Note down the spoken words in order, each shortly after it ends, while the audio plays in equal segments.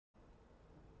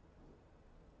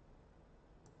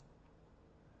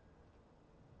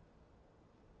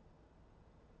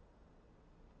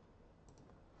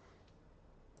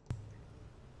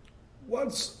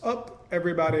What's up,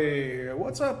 everybody?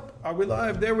 What's up? Are we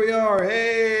live? There we are.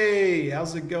 Hey,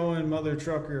 how's it going, mother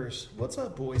truckers? What's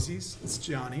up, boysies? It's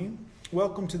Johnny.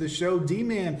 Welcome to the show.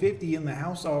 D-Man 50 in the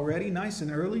house already, nice and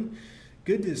early.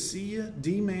 Good to see you,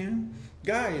 D-Man.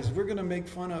 Guys, we're going to make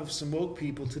fun of some woke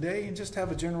people today and just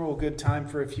have a general good time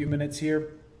for a few minutes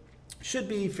here. Should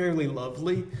be fairly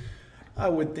lovely, I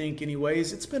would think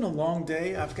anyways. It's been a long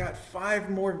day. I've got 5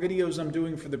 more videos I'm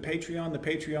doing for the Patreon. The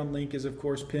Patreon link is, of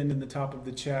course, pinned in the top of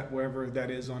the chat, wherever that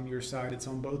is on your side. It's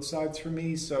on both sides for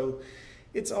me, so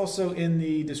it's also in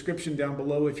the description down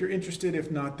below if you're interested. If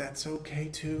not, that's okay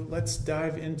too. Let's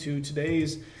dive into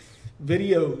today's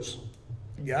videos.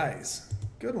 Guys,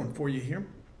 good one for you here.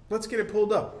 Let's get it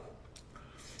pulled up.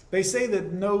 They say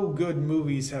that no good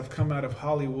movies have come out of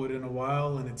Hollywood in a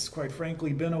while, and it's quite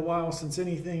frankly been a while since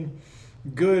anything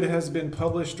good has been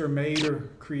published or made or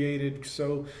created.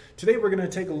 So today we're going to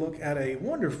take a look at a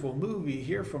wonderful movie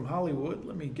here from Hollywood.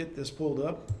 Let me get this pulled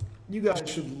up. You guys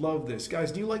should love this.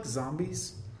 Guys, do you like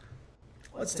zombies?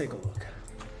 Let's take a look.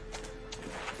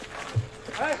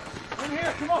 Hey, in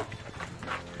here, come on.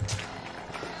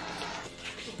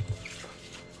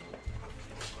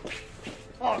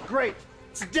 Oh, great.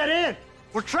 It's a dead end.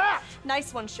 We're trapped.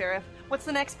 Nice one, Sheriff. What's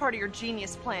the next part of your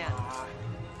genius plan?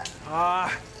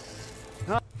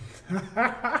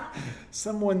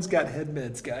 Someone's got head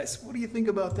meds, guys. What do you think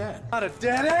about that? Not a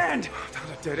dead end.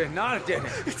 Not a dead end, not a dead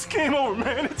end. It's game over,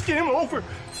 man. It's game over.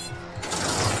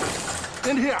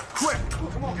 In here, quick.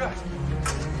 Come on, guys.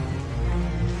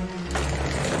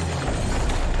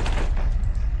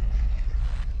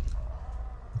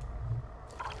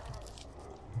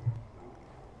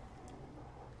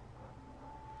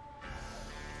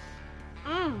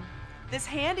 This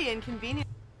handy and convenient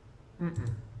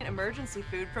emergency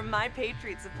food from My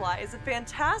Patriot Supply is a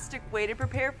fantastic way to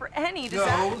prepare for any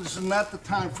disaster. No, this is not the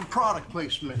time for product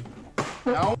placement.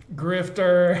 Now,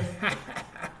 Grifter.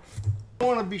 I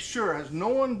want to be sure, has no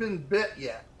one been bit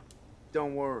yet?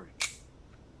 Don't worry.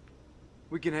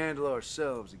 We can handle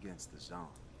ourselves against the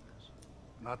zombies.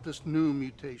 Not this new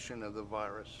mutation of the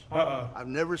virus. I've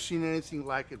never seen anything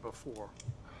like it before.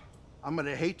 I'm going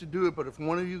to hate to do it, but if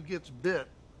one of you gets bit,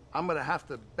 I'm going to have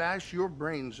to bash your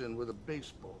brains in with a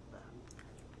baseball bat.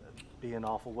 That'd be an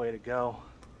awful way to go.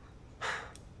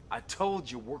 I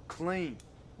told you, we're clean.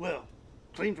 Well,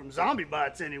 clean from zombie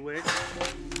bites anyway.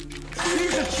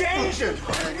 These are changing!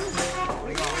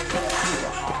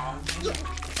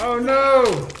 Oh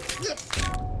no!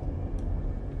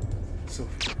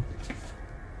 Sophie.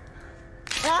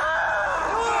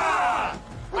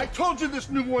 I told you this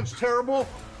new one's terrible.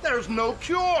 There's no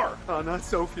cure. Oh, not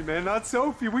Sophie, man, not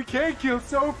Sophie. We can't kill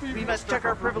Sophie. We must check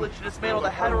our privilege to dismantle the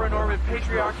heteronormative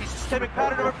patriarchy's systemic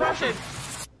pattern of oppression.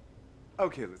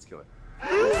 Okay, let's kill it.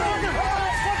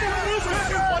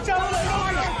 Watch out for the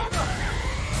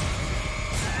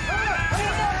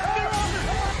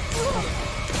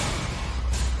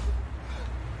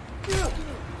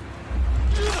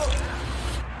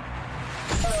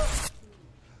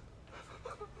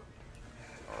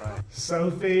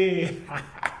Sophie.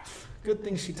 Good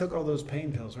thing she took all those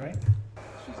pain pills, right?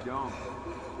 She's gone.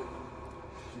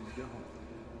 She's gone.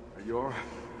 Are you all right?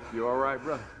 You all right,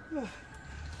 brother?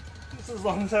 Just as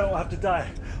long as I don't have to die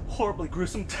horribly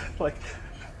gruesome death like...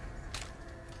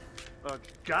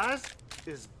 guys,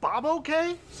 is Bob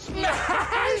okay?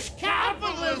 Smash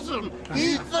capitalism!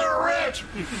 Eat the rich!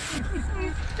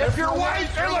 If you're white,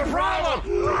 you're the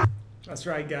problem! That's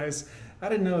right, guys. I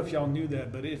didn't know if y'all knew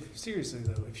that, but seriously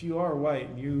though, if you are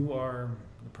white, you are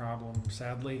the problem,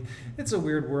 sadly. It's a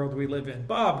weird world we live in.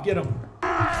 Bob, get him.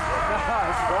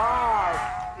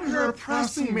 You're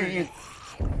oppressing me.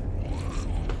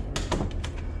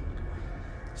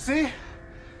 See?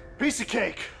 Piece of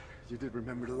cake. You did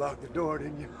remember to lock the door,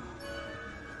 didn't you?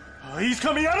 Oh, he's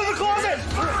coming out of the closet!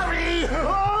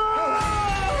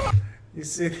 You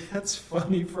see, that's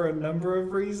funny for a number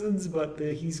of reasons, but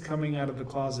the he's coming out of the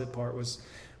closet part was,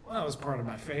 well, that was part of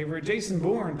my favorite. Jason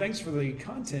Bourne, thanks for the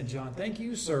content, John. Thank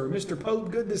you, sir. Mr. Pope,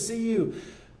 good to see you.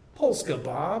 Polska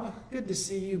Bob, good to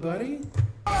see you, buddy.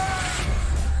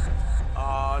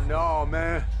 Oh, no,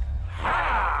 man.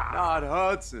 Not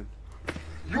Hudson.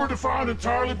 You are defined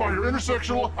entirely by your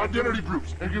intersectional identity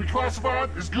groups and can be classified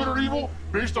as good or evil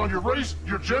based on your race,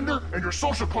 your gender, and your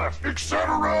social class, etc.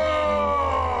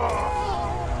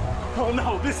 Oh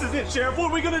no, this is it, Sheriff.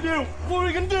 What are we gonna do? What are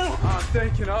we gonna do? I'm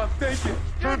thinking.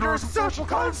 Gender is a social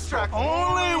construct.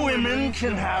 Only women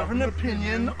can have an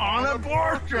opinion on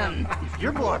abortion. If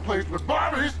your boy plays with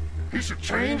Barbies, he should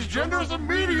change genders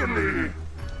immediately.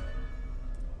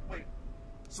 Wait,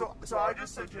 so I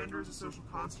just said gender is a social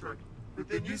construct, but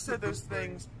then you said those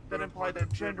things that imply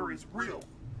that gender is real.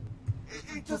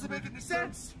 It doesn't make any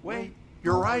sense. Wait,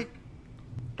 you're right.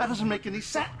 That doesn't make any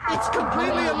sense. It's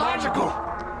completely illogical.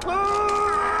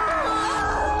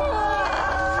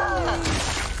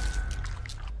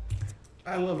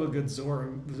 I love a good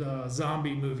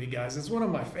zombie movie, guys. It's one of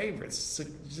my favorites.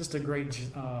 It's just a great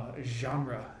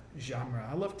genre.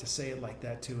 I love to say it like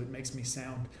that, too. It makes me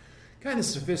sound kind of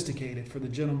sophisticated for the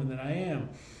gentleman that I am.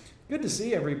 Good to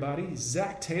see everybody.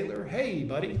 Zach Taylor. Hey,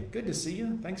 buddy. Good to see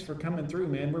you. Thanks for coming through,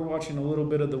 man. We're watching a little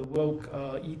bit of the woke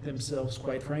eat themselves,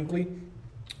 quite frankly.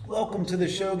 Welcome to the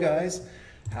show, guys.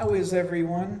 How is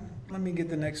everyone? Let me get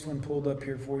the next one pulled up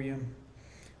here for you.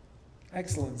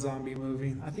 Excellent zombie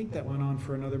movie. I think that went on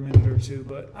for another minute or two,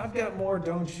 but I've got more.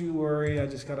 Don't you worry. I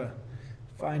just got to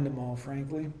find them all,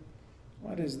 frankly.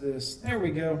 What is this? There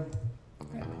we go.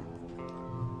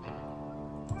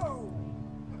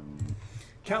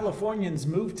 Californians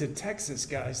moved to Texas,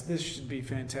 guys. This should be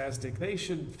fantastic. They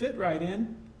should fit right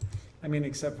in. I mean,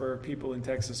 except for people in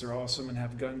Texas are awesome and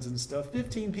have guns and stuff.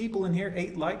 15 people in here,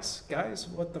 8 likes. Guys,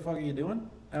 what the fuck are you doing?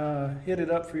 Hit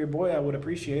it up for your boy. I would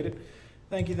appreciate it.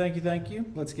 Thank you, thank you, thank you.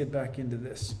 Let's get back into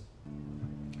this.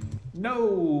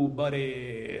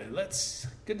 Nobody.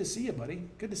 Good to see you, buddy.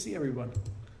 Good to see everyone.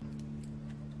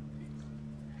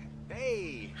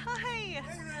 Hey! Hi!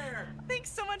 Hey there! Thanks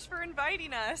so much for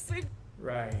inviting us. We've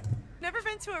Right. never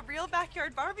been to a real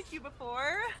backyard barbecue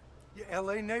before. Your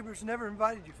LA neighbors never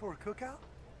invited you for a cookout?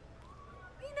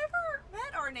 We never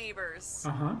met our neighbors.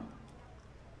 Uh-huh.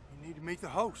 You need to meet the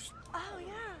host. Oh,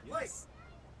 yeah. Yes.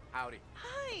 Howdy.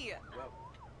 Hi! Well,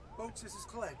 Folks, this is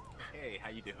Clay. hey, how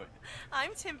you doing?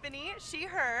 I'm Timpani, she,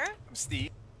 her. I'm Steve.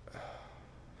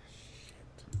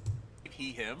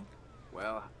 He, him.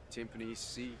 Well, Timpani,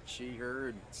 she, her,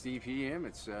 and Steve, he,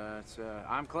 him.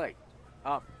 I'm Clay.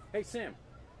 Hey, Sam.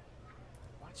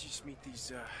 Why don't you just meet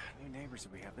these new neighbors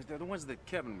that we have? They're the ones that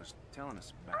Kevin was telling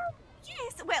us about. Oh,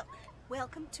 yes. Well,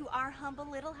 welcome to our humble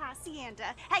little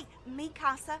hacienda. Hey, mi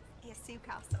casa es su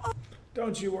casa. Oh.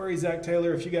 Don't you worry, Zach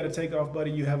Taylor. If you got to take off,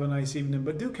 buddy, you have a nice evening.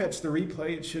 But do catch the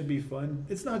replay. It should be fun.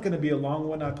 It's not going to be a long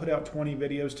one. I put out 20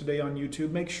 videos today on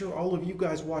YouTube. Make sure all of you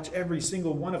guys watch every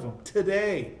single one of them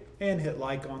today. And hit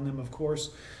like on them, of course.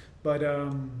 But,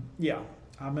 yeah.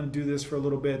 I'm going to do this for a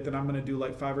little bit. Then I'm going to do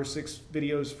like 5 or 6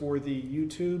 videos for the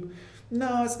YouTube.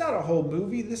 No, it's not a whole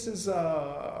movie. This is,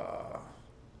 I'll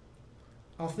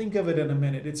think of it in a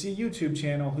minute. It's a YouTube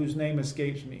channel whose name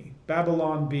escapes me.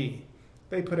 Babylon Bee.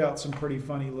 They put out some pretty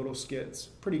funny little skits.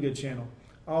 Pretty good channel.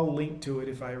 I'll link to it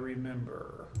if I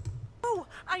remember. Oh,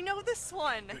 I know this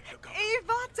one. Hey,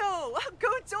 Vato! Go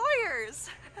Doyers!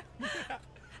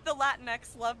 The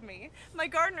Latinx love me. My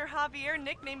gardener Javier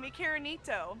nicknamed me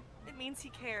Caranito. It means he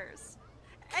cares.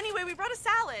 Anyway, we brought a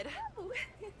salad.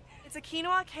 It's a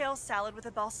quinoa kale salad with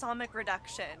a balsamic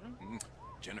reduction.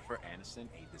 Jennifer Aniston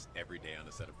ate this every day on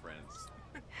the set of Friends.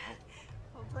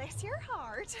 Oh, bless your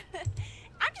heart.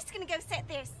 I'm just gonna go set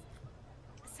this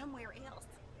somewhere else.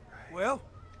 Well,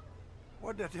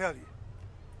 what did I tell you?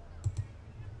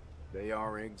 They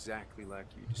are exactly like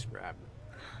you described them.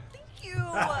 Thank you.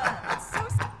 It's so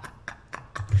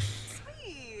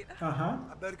sweet. Uh-huh.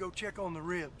 I better go check on the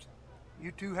ribs.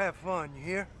 You two have fun, you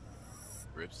hear?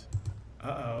 Ribs?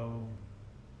 Uh-oh.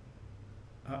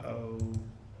 Uh-oh.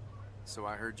 So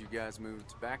I heard you guys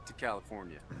moved back to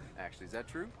California. Actually, is that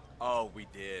true? Oh, we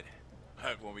did.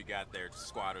 But when we got there,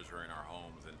 squatters were in our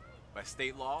homes, and by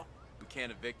state law, we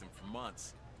can't evict them for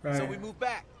months. Right. So we moved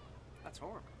back. That's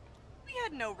horrible. We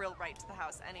had no real right to the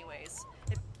house anyways.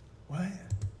 What?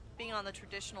 Being on the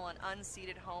traditional and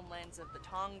unceded homelands of the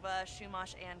Tongva,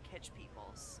 Chumash, and Kitsch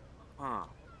peoples. Huh.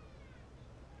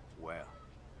 Well,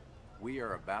 we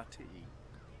are about to eat.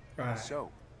 Right.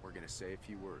 So, we're gonna say a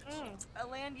few words. A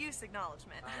land use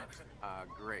acknowledgement.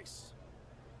 Grace.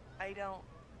 I don't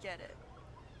get it.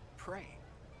 Pray.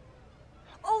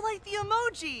 Oh, like the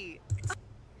emoji!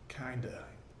 Kinda,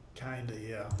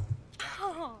 yeah.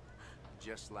 Oh.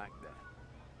 Just like that.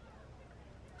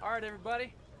 All right,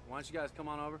 everybody. Why don't you guys come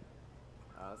on over?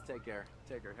 Let's take our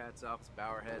hats off. Let's bow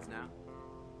our heads now.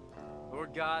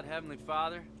 Lord God, Heavenly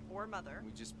Father. Or Mother.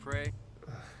 We just pray.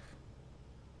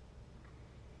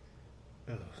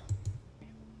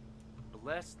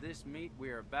 Bless this meat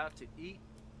we are about to eat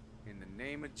in the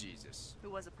name of Jesus. Who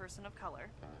was a person of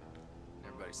color.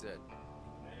 Everybody said.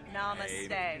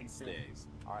 Namaste. Stays.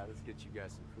 All right, let's get you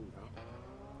guys some food, huh?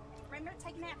 Remember to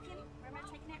take a napkin? Remember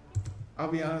to take a napkin? I'll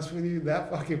be honest with you,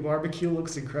 that fucking barbecue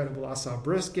looks incredible. I saw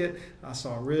brisket, I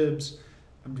saw ribs.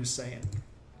 I'm just saying.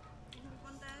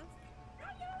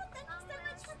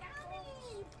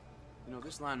 You know,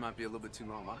 this line might be a little bit too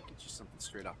long. I'll get you something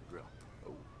straight off the grill.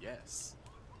 Oh, yes.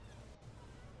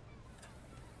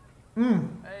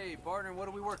 Hey, partner, what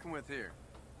are we working with here?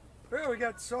 Well, we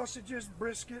got sausages,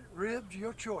 brisket, ribs,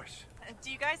 your choice.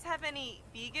 Do you guys have any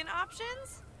vegan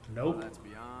options? Nope. Well, that's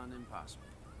beyond impossible.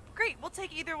 Great, we'll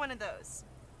take either one of those.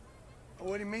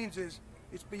 What he means is,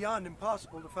 it's beyond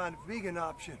impossible to find a vegan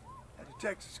option at a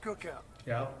Texas cookout.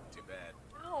 Yeah. Too bad.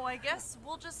 Oh, I guess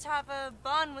we'll just have a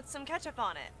bun with some ketchup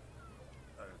on it.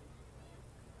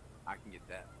 I can get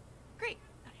that. Great.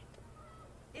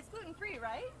 It's gluten-free,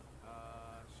 right?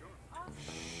 Sure.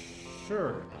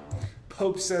 Sure.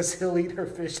 Pope says he'll eat her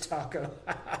fish taco.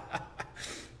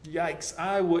 Yikes.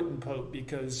 I wouldn't, Pope,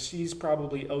 because she's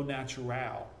probably au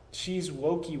natural. She's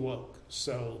wokey woke.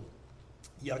 So,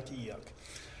 yucky yuck.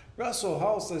 Russell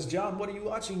Hall says, John, what are you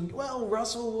watching? Well,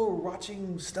 Russell, we're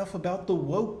watching stuff about the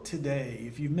woke today.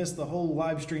 If you've missed the whole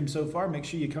live stream so far, make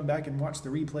sure you come back and watch the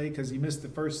replay because you missed the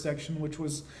first section, which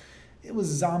was, it was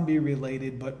zombie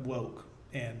related but woke.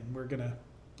 And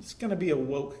it's gonna be a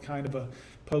woke kind of a,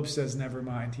 Pope says, never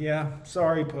mind. Yeah,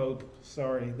 sorry, Pope.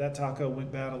 Sorry, that taco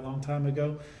went bad a long time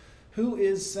ago. Who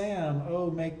is Sam?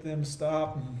 Oh, make them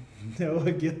stop.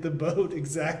 Noah, get the boat.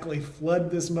 Exactly.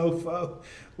 Flood this mofo.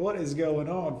 What is going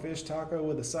on? Fish taco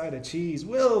with a side of cheese.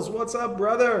 Wills, what's up,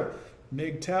 brother?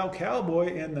 MGTOW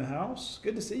Cowboy in the house.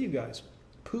 Good to see you guys.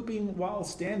 Pooping while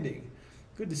standing.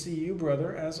 Good to see you,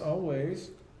 brother, as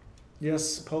always.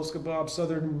 Yes, Polska Bob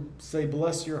Southern say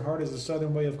bless your heart is a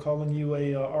Southern way of calling you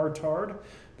a artard.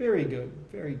 Very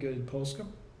good, Polska.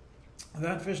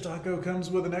 That fish taco comes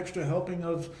with an extra helping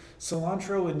of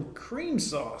cilantro and cream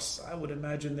sauce. I would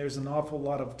imagine there's an awful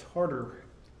lot of tartar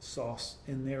sauce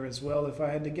in there as well, if I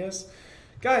had to guess.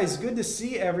 Guys, good to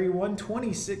see everyone.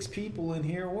 26 people in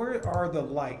here. Where are the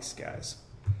likes, guys?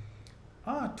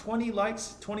 20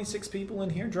 likes, 26 people in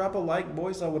here. Drop a like,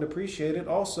 boys. I would appreciate it.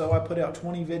 Also, I put out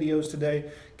 20 videos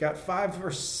today. Got 5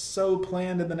 or so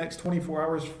planned in the next 24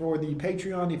 hours for the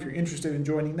Patreon if you're interested in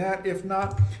joining that. If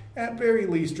not, at very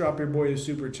least, drop your boy a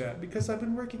super chat because I've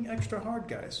been working extra hard,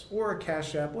 guys. Or a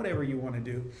Cash App, whatever you want to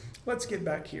do. Let's get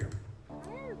back here. I'm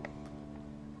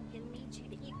gonna need you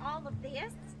to eat all of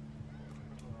this.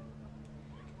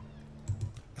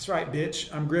 That's right,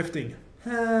 bitch. I'm grifting.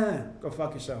 Go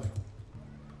fuck yourself.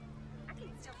 I can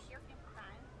still hear him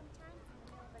crying sometimes in the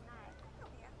middle of the night. Oh,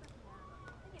 yeah,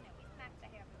 you know, it's nice to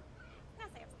have him. It's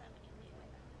nice to have somebody new in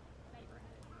the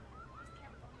neighborhood. Just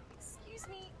careful. Excuse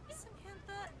me,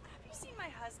 Samantha, have you seen my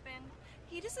husband?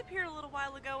 He disappeared a little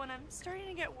while ago and I'm starting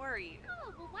to get worried.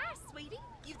 Oh, well, why, sweetie?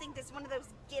 You think this is one of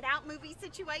those Get Out movie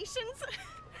situations?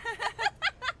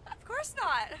 Of course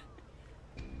not.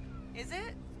 Is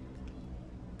it?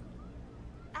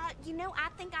 You know, I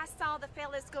think I saw the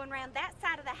fellas going around that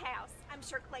side of the house. I'm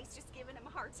sure Clay's just giving him a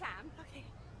hard time. Okay.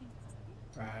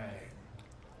 Right.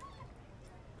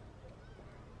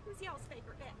 Who's y'all's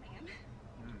favorite Batman?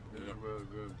 Yeah, really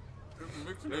good.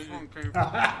 This one came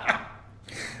from...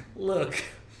 Look,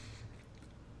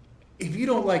 if you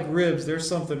don't like ribs, there's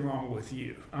something wrong with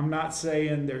you. I'm not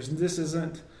saying this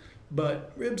isn't,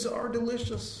 but ribs are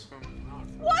delicious.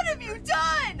 What have you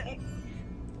done?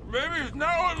 Maybe it's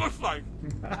not what it looks like.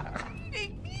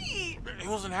 Eating meat. It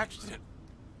was an accident.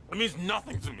 It means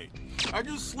nothing to me. I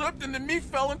just slipped and the meat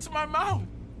fell into my mouth.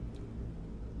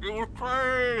 It was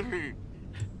crazy.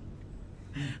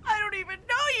 I don't even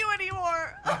know you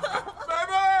anymore.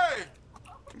 Baby!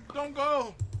 Don't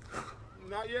go.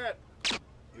 Not yet.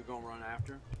 You gonna run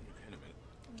after?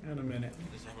 In a minute.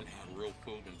 I just haven't had real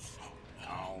food in so long.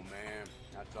 Oh man,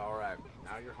 that's all right.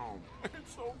 Now you're home.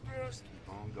 It's so good. Just keep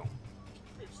on going.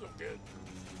 It's so good.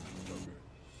 So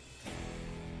good.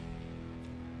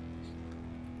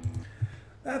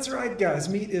 That's right, guys.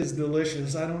 Meat is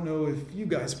delicious. I don't know if you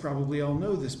guys probably all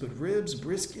know this, but ribs,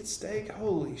 brisket, steak,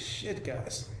 holy shit,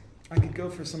 guys. I could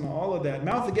go for some of all of that.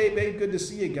 Mouth the Gate, babe, good to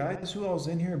see you, guys. Who else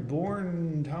in here?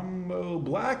 Born Tombo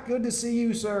Black, good to see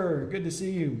you, sir. Good to see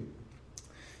you.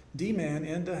 D-Man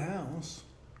in the house.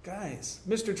 Guys,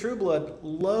 Mr. Trueblood,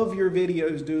 love your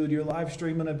videos, dude. Your live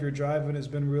streaming of your driving has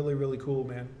been really, really cool,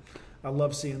 man. I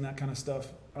love seeing that kind of stuff.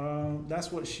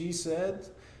 That's what she said.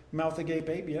 Mouth agape,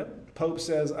 babe. Yep. Pope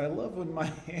says, I love when my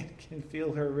hand can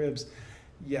feel her ribs.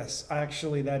 Yes,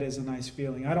 actually, that is a nice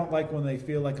feeling. I don't like when they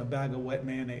feel like a bag of wet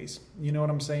mayonnaise. You know what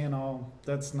I'm saying?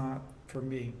 That's not for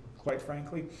me, quite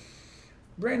frankly.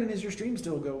 Brandon, is your stream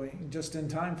still going? Just in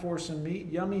time for some meat.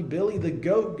 Yummy. Billy the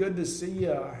Goat, good to see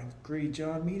ya. I agree,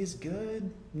 John. Meat is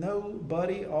good. No,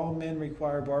 buddy. All men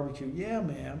require barbecue. Yeah,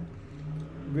 man.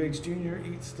 Riggs Jr.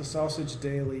 eats the sausage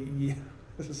daily.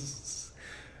 Yes.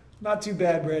 Not too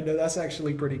bad, Brando. That's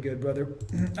actually pretty good, brother.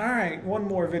 All right, one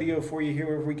more video for you here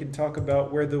where we can talk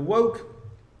about where the woke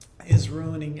is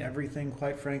ruining everything,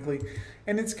 quite frankly.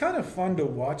 And it's kind of fun to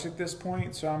watch at this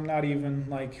point, so I'm not even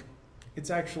like, it's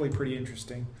actually pretty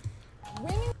interesting.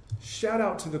 Shout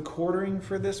out to The Quartering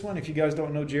for this one. If you guys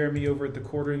don't know Jeremy over at The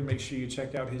Quartering, make sure you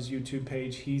check out his YouTube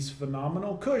page. He's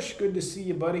phenomenal. Kush, good to see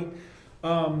you, buddy.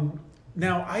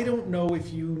 Now, I don't know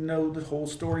if you know the whole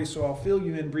story, so I'll fill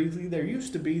you in briefly. There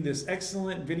used to be this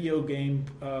excellent video game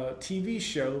TV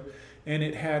show, and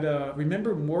it had,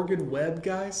 remember Morgan Webb,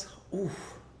 guys?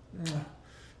 Oof.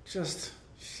 Just,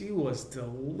 she was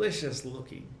delicious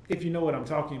looking, if you know what I'm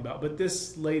talking about. But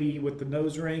this lady with the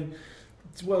nose ring,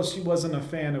 well, she wasn't a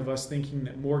fan of us thinking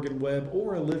that Morgan Webb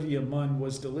or Olivia Munn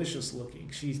was delicious looking.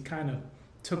 She kind of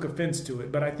took offense to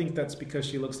it, but I think that's because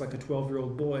she looks like a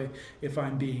 12-year-old boy, if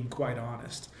I'm being quite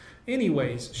honest.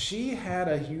 Anyways, she had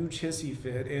a huge hissy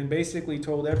fit and basically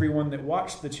told everyone that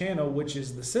watched the channel, which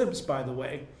is The Simps, by the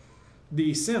way.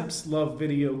 The Simps love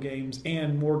video games,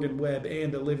 and Morgan Webb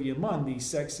and Olivia Munn, the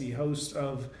sexy host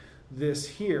of this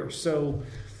here. So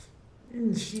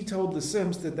she told the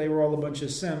Simps that they were all a bunch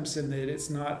of simps and that it's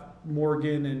not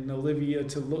Morgan and Olivia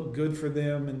to look good for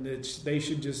them and that they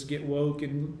should just get woke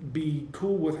and be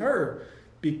cool with her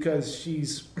because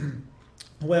she's,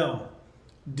 well,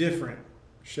 different,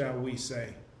 shall we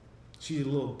say. She's a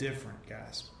little different,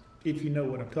 guys, if you know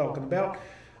what I'm talking about.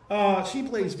 She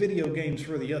plays video games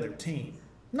for the other team.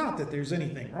 Not that there's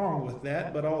anything wrong with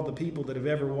that, but all the people that have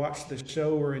ever watched the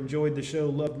show or enjoyed the show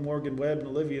loved Morgan Webb and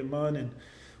Olivia Munn, and,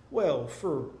 well,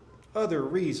 for other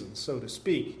reasons, so to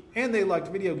speak. And they liked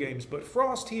video games, but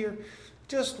Frost here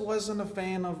just wasn't a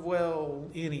fan of, well,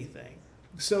 anything.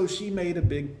 So she made a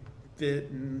big fit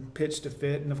and pitched a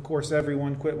fit, and of course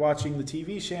everyone quit watching the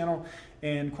TV channel.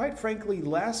 And quite frankly,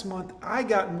 last month I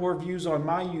got more views on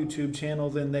my YouTube channel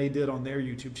than they did on their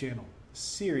YouTube channel.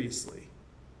 Seriously.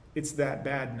 It's that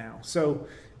bad now. So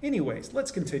anyways,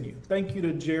 let's continue. Thank you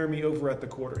to Jeremy over at The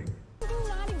Quartering. Do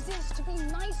not exist to be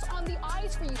nice on the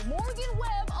eyes for you. Morgan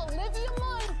Webb, Olivia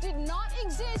Munn did not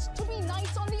exist to be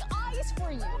nice on the eyes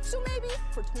for you. So maybe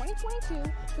for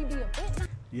 2022, we'd be a bit...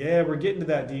 Yeah, we're getting to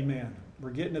that, D-Man. We're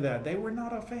getting to that. They were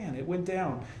not a fan. It went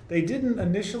down. They didn't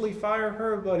initially fire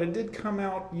her, but it did come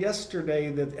out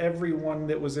yesterday that everyone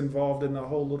that was involved in the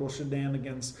whole little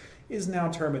shenanigans is now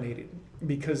terminated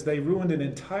because they ruined an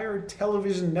entire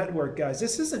television network, guys.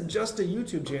 This isn't just a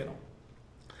YouTube channel.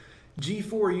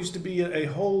 G4 used to be a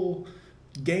whole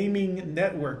gaming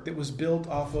network that was built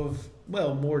off of,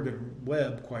 well, Morgan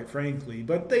Webb, quite frankly.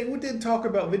 But they did talk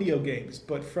about video games,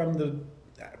 but from the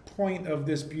point of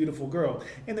this beautiful girl.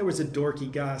 And there was a dorky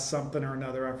guy, something or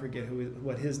another, I forget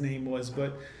what his name was,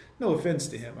 but no offense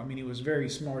to him. I mean, he was very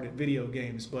smart at video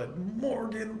games, but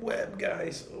Morgan Webb,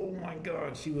 guys, oh my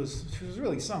God, she was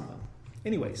really something.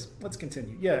 Anyways, let's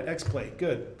continue. Yeah, X-Play,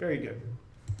 good, very good.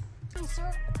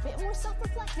 Sir, a bit more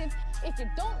self-reflective. If you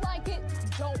don't like it,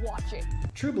 don't watch it.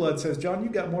 True Blood says, John, you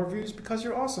got more views because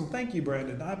you're awesome. Thank you,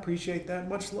 Brandon. I appreciate that.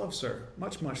 Much love, sir.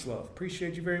 Much, much love.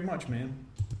 Appreciate you very much, man.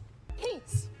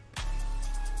 Peace.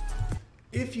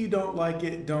 If you don't like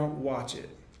it, don't watch it.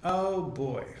 Oh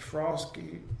boy,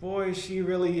 Frosty, boy, she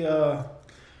really,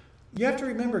 you have to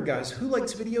remember, guys, who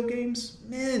likes video games?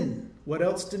 Men. What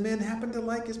else do men happen to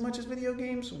like as much as video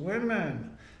games?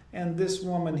 Women. And this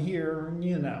woman here,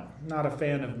 you know, not a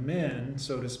fan of men,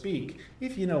 so to speak,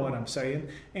 if you know what I'm saying.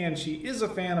 And she is a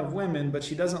fan of women, but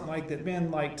she doesn't like that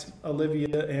men liked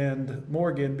Olivia and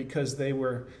Morgan because they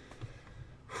were...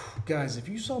 Guys, if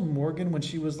you saw Morgan when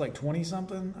she was like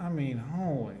 20-something, I mean,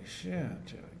 holy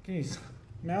shit. Geez.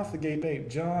 Mouth agape ape.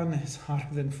 John is hotter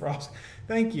than Frost.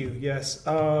 Thank you. Yes.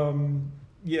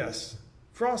 Yes.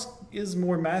 Frost is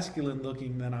more masculine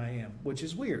looking than I am, which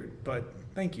is weird, but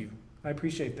thank you. I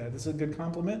appreciate that. This is a good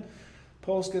compliment.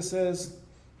 Polska says,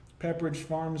 Pepperidge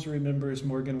Farms remembers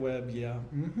Morgan Webb. Yeah.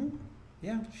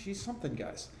 Yeah, she's something,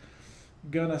 guys.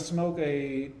 Gonna smoke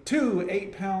two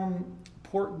 8-pound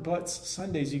pork butts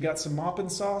Sundays. You got some mopping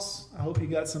sauce? I hope you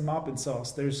got some mopping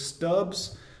sauce. There's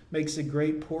Stubbs, makes a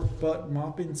great pork butt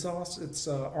mopping sauce. It's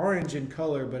orange in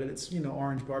color, but it's, you know,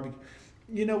 orange barbecue.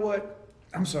 You know what?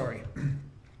 I'm sorry.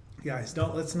 Guys,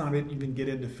 let's not even get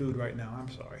into food right now. I'm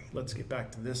sorry. Let's get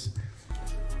back to this.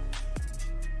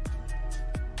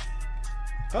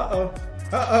 Uh-oh.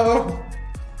 Uh-oh.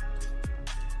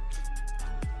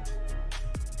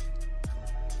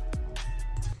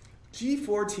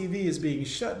 G4 TV is being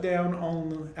shut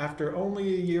down after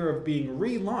only a year of being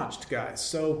relaunched, guys.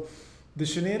 So the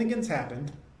shenanigans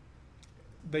happened.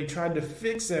 They tried to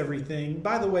fix everything.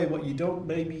 By the way, what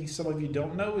maybe some of you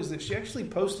don't know is that she actually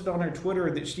posted on her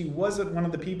Twitter that she wasn't one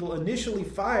of the people initially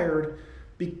fired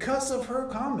because of her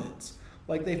comments.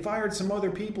 Like, they fired some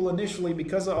other people initially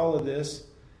because of all of this,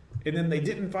 And then they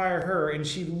didn't fire her, and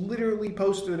she literally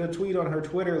posted a tweet on her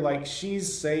Twitter like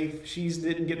she's safe, she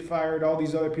didn't get fired, all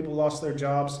these other people lost their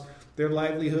jobs, their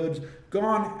livelihoods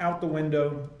gone out the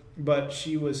window, but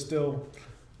she was still,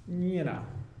 you know,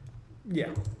 yeah.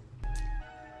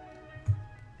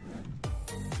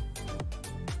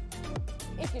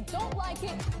 If you don't like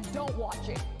it, don't watch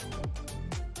it.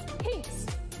 Peace.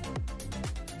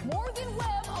 Morgan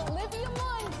Webb, Olivia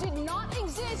Munn did not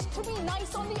exist to be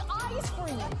nice on the eyes for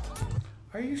you.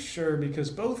 Are you sure? Because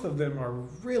both of them are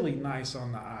really nice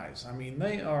on the eyes. I mean,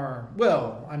 they are,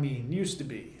 well, I mean, used to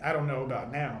be. I don't know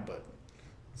about now, but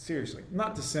seriously,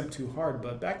 not to simp too hard,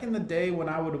 but back in the day when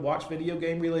I would watch video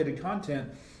game related content,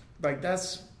 like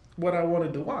that's what I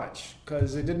wanted to watch,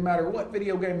 because it didn't matter what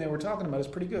video game they were talking about. It's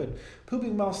pretty good.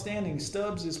 Pooping While Standing,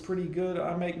 Stubbs is pretty good.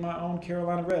 I Make My Own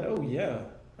Carolina Red. Oh, yeah.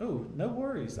 Oh, no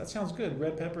worries. That sounds good.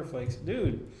 Red pepper flakes.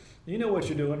 Dude, you know what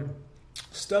you're doing.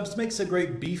 Stubbs makes a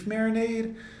great beef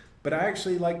marinade, but I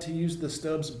actually like to use the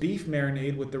Stubbs beef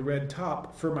marinade with the red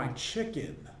top for my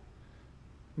chicken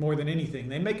more than anything.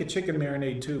 They make a chicken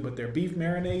marinade too, but their beef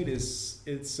marinade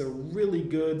it's a really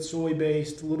good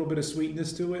soy-based, a little bit of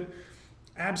sweetness to it.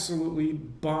 Absolutely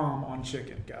bomb on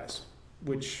chicken, guys,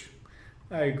 which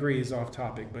I agree is off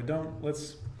topic, but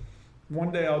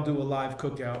one day I'll do a live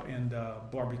cookout and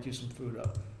barbecue some food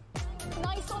up.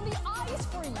 Nice on the eyes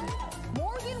for you.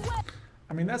 Morgan Webb.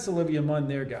 I mean, that's Olivia Munn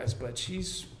there, guys, but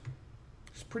she's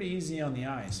pretty easy on the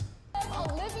eyes.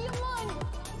 Olivia Munn.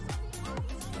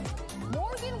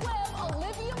 Morgan Webb,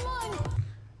 Olivia Munn.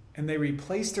 And they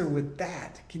replaced her with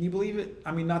that. Can you believe it?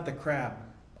 I mean, not the crab.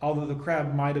 Although the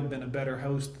crab might have been a better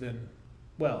host than,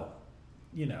 well,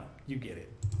 you know, you get it.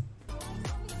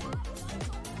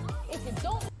 If you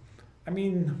don't. I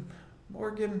mean,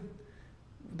 Morgan,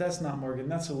 that's not Morgan,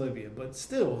 that's Olivia. But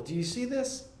still, do you see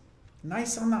this?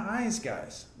 Nice on the eyes,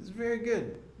 guys. It's very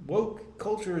good. Woke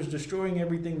culture is destroying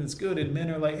everything that's good, and men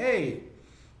are like, hey,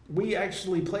 we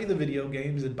actually play the video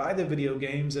games and buy the video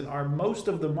games and are most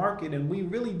of the market, and we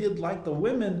really did like the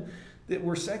women that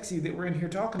were sexy that were in here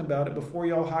talking about it before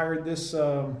y'all hired this,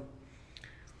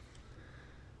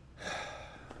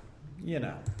 you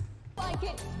know. Like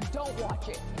it, don't watch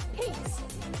it. Peace.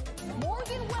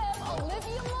 Morgan Webb,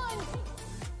 Olivia Munn.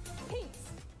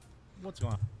 Peace. What's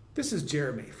going on? This is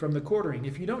Jeremy from The Quartering.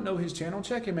 If you don't know his channel,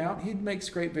 check him out. He makes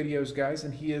great videos, guys,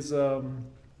 and he is,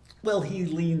 well, he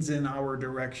leans in our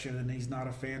direction, and he's not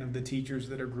a fan of the teachers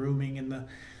that are grooming and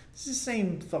it's the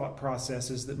same thought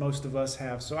processes that most of us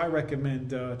have, so I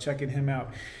recommend checking him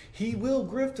out. He will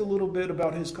grift a little bit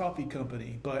about his coffee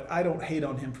company, but I don't hate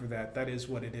on him for that. That is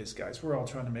what it is, guys. We're all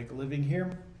trying to make a living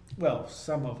here. Well,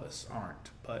 some of us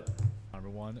aren't, but...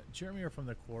 Everyone, Jeremy here from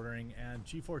The Quartering, and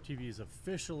G4 TV is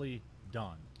officially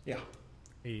done. Yeah.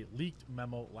 A leaked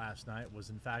memo last night was,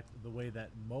 in fact, the way that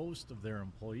most of their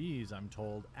employees, I'm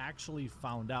told, actually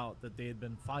found out that they had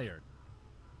been fired.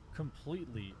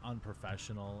 Completely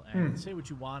unprofessional, and say what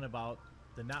you want about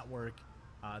the network,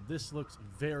 this looks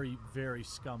very, very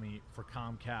scummy for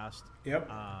Comcast. Yep.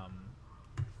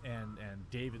 And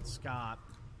David Scott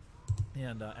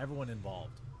and everyone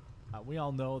involved. We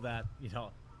all know that, you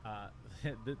know,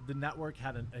 the network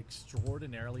had an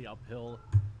extraordinarily uphill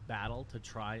battle to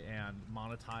try and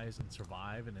monetize and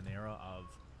survive in an era of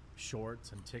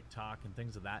shorts and TikTok and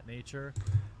things of that nature.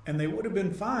 And they would have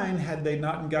been fine had they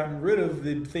not gotten rid of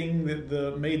the thing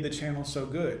that made the channel so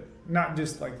good. Not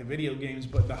just like the video games,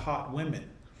 but the hot women.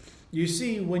 You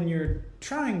see, when you're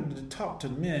trying to talk to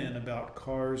men about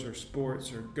cars or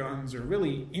sports or guns or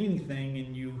really anything,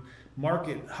 and you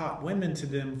market hot women to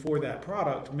them for that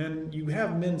product, you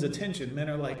have men's attention. Men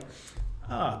are like,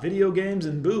 video games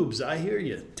and boobs, I hear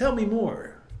you. Tell me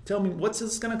more. Tell me, what's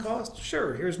this going to cost?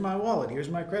 Sure, here's my wallet, here's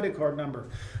my credit card number.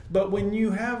 But when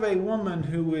you have a woman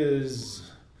who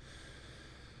is,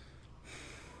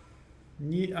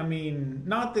 I mean,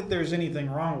 not that there's anything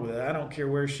wrong with it. I don't care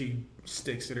where she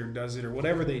sticks it or does it or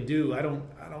whatever they do. I don't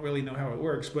really know how it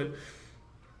works. But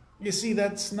you see,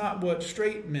 that's not what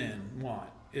straight men want,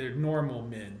 or normal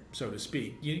men, so to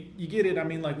speak. You get it? I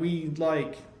mean, like, we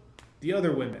like the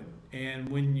other women. And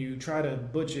when you try to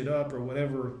butch it up or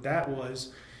whatever that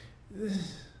was,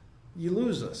 you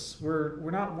lose us.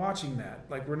 We're not watching that.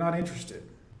 Like, we're not interested.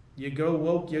 You go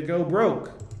woke, you go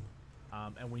broke.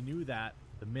 And we knew that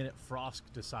the minute Frost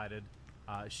decided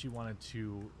she wanted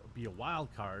to be a wild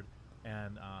card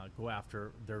and go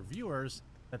after their viewers,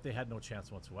 that they had no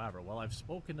chance whatsoever. Well, I've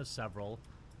spoken to several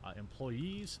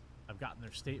employees. I've gotten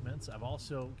their statements. I've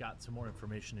also got some more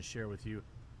information to share with you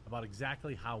about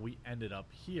exactly how we ended up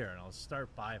here. And I'll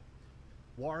start by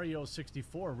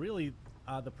Wario64. Really,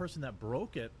 the person that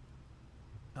broke it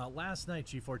Last night,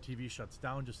 G4 TV shuts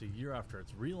down just a year after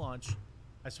its relaunch.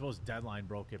 I suppose Deadline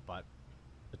broke it, but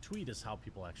the tweet is how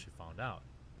people actually found out.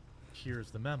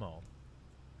 Here's the memo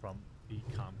from the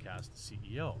Comcast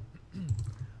CEO.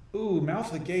 Ooh,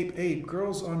 Mouth Agape Ape,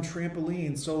 Girls on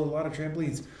Trampolines, sold a lot of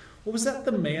trampolines. What was that,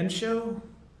 The Man Show?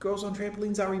 Girls on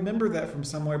Trampolines? I remember that from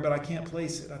somewhere, but I can't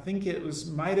place it. I think it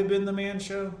might have been The Man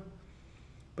Show.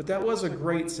 But that was a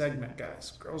great segment,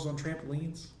 guys. Girls on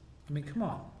Trampolines. I mean, come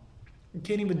on. You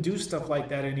can't even do stuff like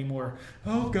that anymore.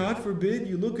 Oh, God forbid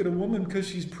you look at a woman because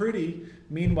she's pretty.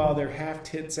 Meanwhile, they're half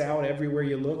tits out everywhere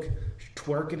you look,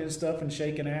 twerking and stuff and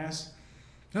shaking ass.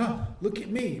 Oh, look at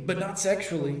me, but not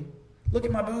sexually. Look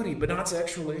at my booty, but not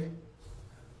sexually.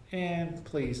 And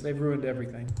please, they've ruined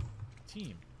everything.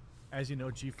 Team. As you know,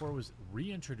 G4 was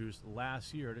reintroduced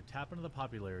last year to tap into the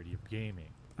popularity of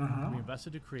gaming. We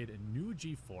invested to create a new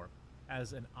G4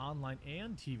 as an online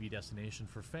and TV destination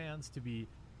for fans to be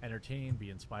entertained,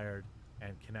 be inspired,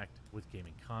 and connect with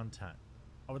gaming content.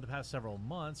 Over the past several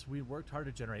months, we worked hard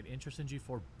to generate interest in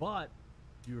G4, but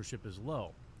viewership is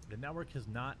low. The network has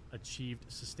not achieved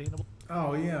sustainable...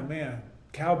 Oh, yeah, man.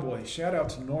 Cowboy. Shout out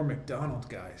to Norm Macdonald,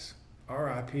 guys.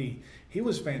 R.I.P. He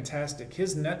was fantastic.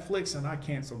 His Netflix, and I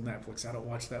canceled Netflix. I don't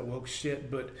watch that woke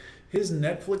shit, but his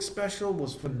Netflix special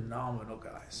was phenomenal,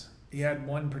 guys. He had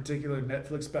one particular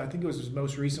Netflix special. I think it was his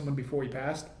most recent one before he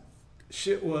passed.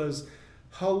 Shit was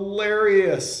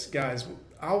hilarious, guys.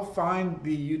 I'll find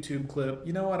the YouTube clip.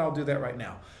 You know what? I'll do that right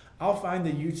now. I'll find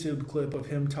the YouTube clip of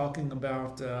him talking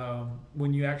about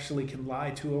when you actually can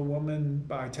lie to a woman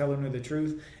by telling her the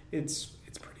truth. It's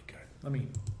pretty good. Let me...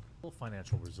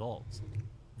 financial results.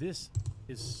 This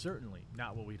is certainly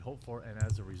not what we'd hoped for, and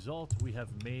as a result, we have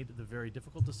made the very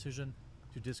difficult decision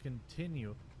to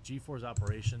discontinue G4's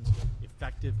operations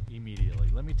effective immediately.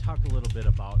 Let me talk a little bit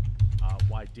about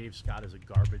why Dave Scott is a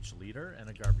garbage leader and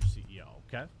a garbage CEO,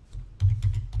 okay?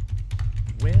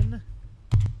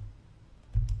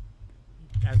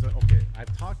 Okay,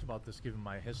 I've talked about this given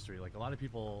my history. Like, a lot of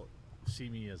people see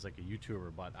me as like a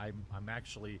YouTuber, but I'm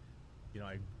actually, you know,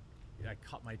 I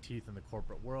cut my teeth in the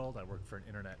corporate world. I worked for an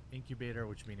internet incubator,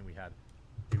 which meaning we had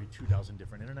maybe 2,000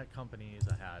 different internet companies.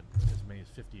 I had as many as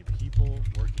 50 people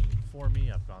working for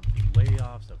me. I've gone through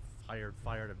layoffs. I've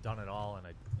fired. I've done it all, and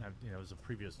it was a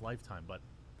previous lifetime. But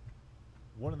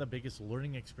one of the biggest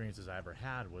learning experiences I ever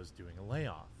had was doing a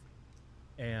layoff,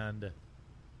 and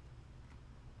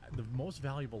the most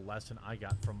valuable lesson I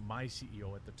got from my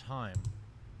CEO at the time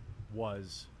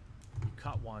was, you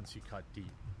cut once, you cut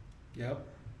deep. Yep.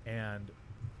 And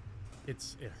it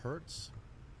hurts,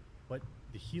 but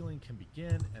the healing can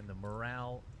begin, and the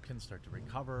morale can start to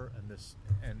recover, and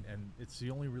it's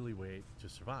the only really way to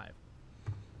survive.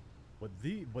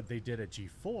 What they did at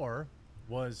G4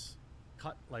 was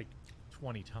cut like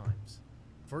 20 times.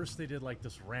 First they did like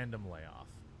this random layoff,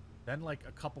 then like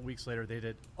a couple weeks later they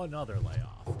did another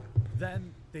layoff,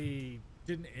 then they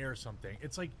didn't air something.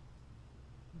 It's like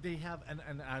they have,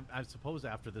 and I suppose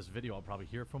after this video I'll probably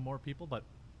hear from more people, but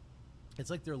it's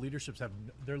like their leadership had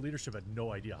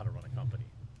no idea how to run a company.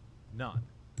 None.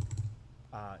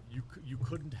 You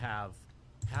couldn't have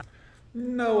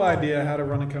no idea how to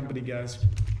run a company, guys.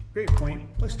 Great point.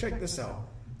 Let's check this out.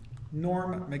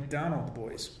 Norm Macdonald,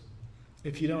 boys.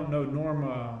 If you don't know Norm,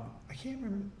 I can't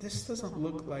remember. This doesn't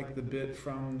look like the bit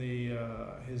from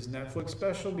his Netflix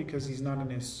special because he's not in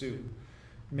his suit.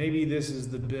 Maybe this is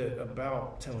the bit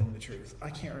about telling the truth. I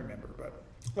can't remember, but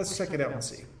let's check it out and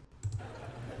see.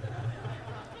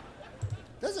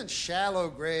 Doesn't Shallow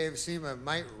Grave seem a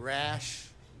mite rash?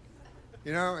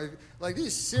 You know, like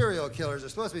these serial killers are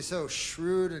supposed to be so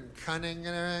shrewd and cunning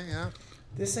and everything, you know?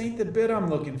 This ain't the bit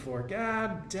I'm looking for.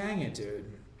 God dang it, dude.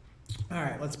 All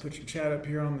right, let's put your chat up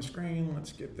here on the screen.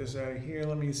 Let's get this out of here.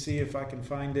 Let me see if I can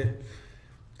find it.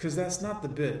 Because that's not the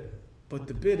bit. But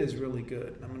the bit is really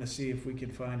good. I'm going to see if we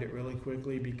can find it really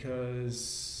quickly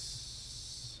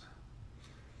because...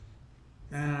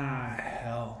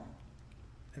 hell.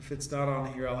 If it's not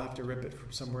on here, I'll have to rip it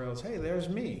from somewhere else. Hey, there's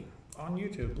me on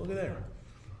YouTube. Look at there.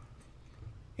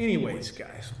 Anyways,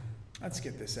 guys, let's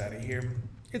get this out of here.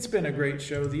 It's been a great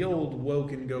show. The old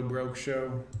Woke and Go Broke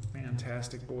show.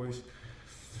 Fantastic, boys.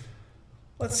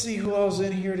 Let's see who else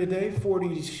in here today.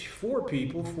 44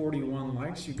 people, 41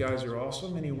 likes. You guys are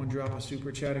awesome. Anyone drop a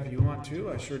super chat if you want to.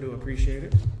 I sure do appreciate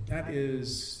it. That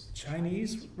is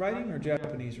Chinese writing or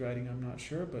Japanese writing. I'm not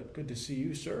sure, but good to see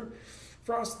you, sir.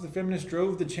 Frost the Feminist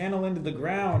drove the channel into the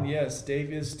ground. Yes,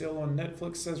 Dave is still on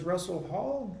Netflix, says Russell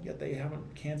Hall, yet they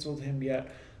haven't canceled him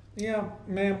yet. Yeah,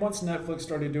 man, once Netflix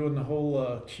started doing the whole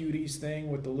cuties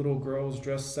thing with the little girls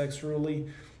dressed sexually,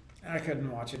 I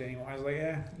couldn't watch it anymore. I was like,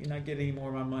 you're not getting any more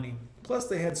of my money. Plus,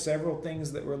 they had several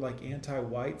things that were like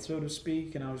anti-white, so to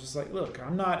speak, and I was just like, look,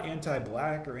 I'm not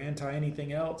anti-black or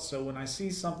anti-anything else, so when I see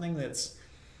something that's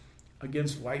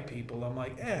against white people, I'm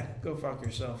like, go fuck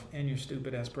yourself and your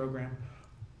stupid-ass program.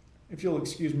 If you'll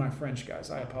excuse my French, guys,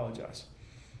 I apologize.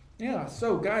 Yeah,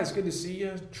 so guys, good to see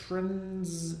you.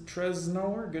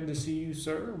 Tresnor, good to see you,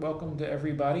 sir. Welcome to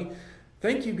everybody.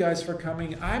 Thank you guys for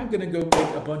coming. I'm going to go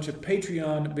make a bunch of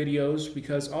Patreon videos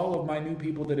because all of my new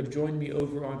people that have joined me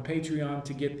over on Patreon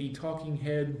to get the talking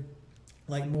head,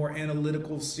 like more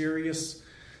analytical, serious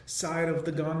side of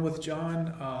the Gone with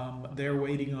John, they're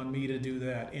waiting on me to do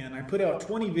that. And I put out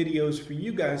 20 videos for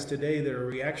you guys today that are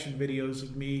reaction videos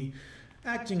of me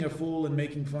acting a fool and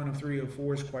making fun of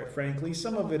 304s, quite frankly.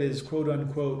 Some of it is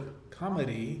quote-unquote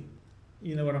comedy.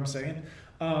 You know what I'm saying?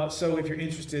 So if you're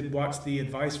interested, watch the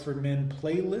Advice for Men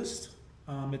playlist.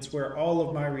 It's where all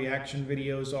of my reaction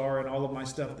videos are and all of my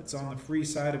stuff that's on the free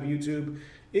side of YouTube.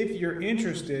 If you're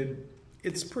interested,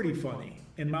 it's pretty funny,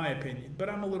 in my opinion, but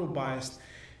I'm a little biased.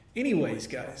 Anyways,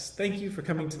 guys, thank you for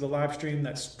coming to the live stream.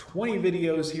 That's 20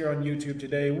 videos here on YouTube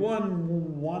today.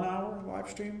 One hour live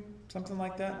stream, something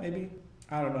like that, maybe.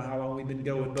 I don't know how long we've been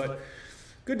going, but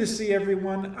good to see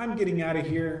everyone. I'm getting out of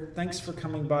here. Thanks for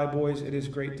coming by, boys. It is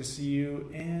great to see you.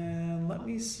 And let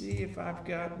me see if I've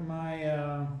got my...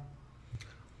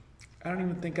 I don't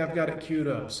even think I've got it queued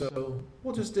up. So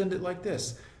we'll just end it like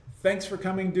this. Thanks for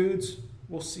coming, dudes.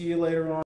 We'll see you later on.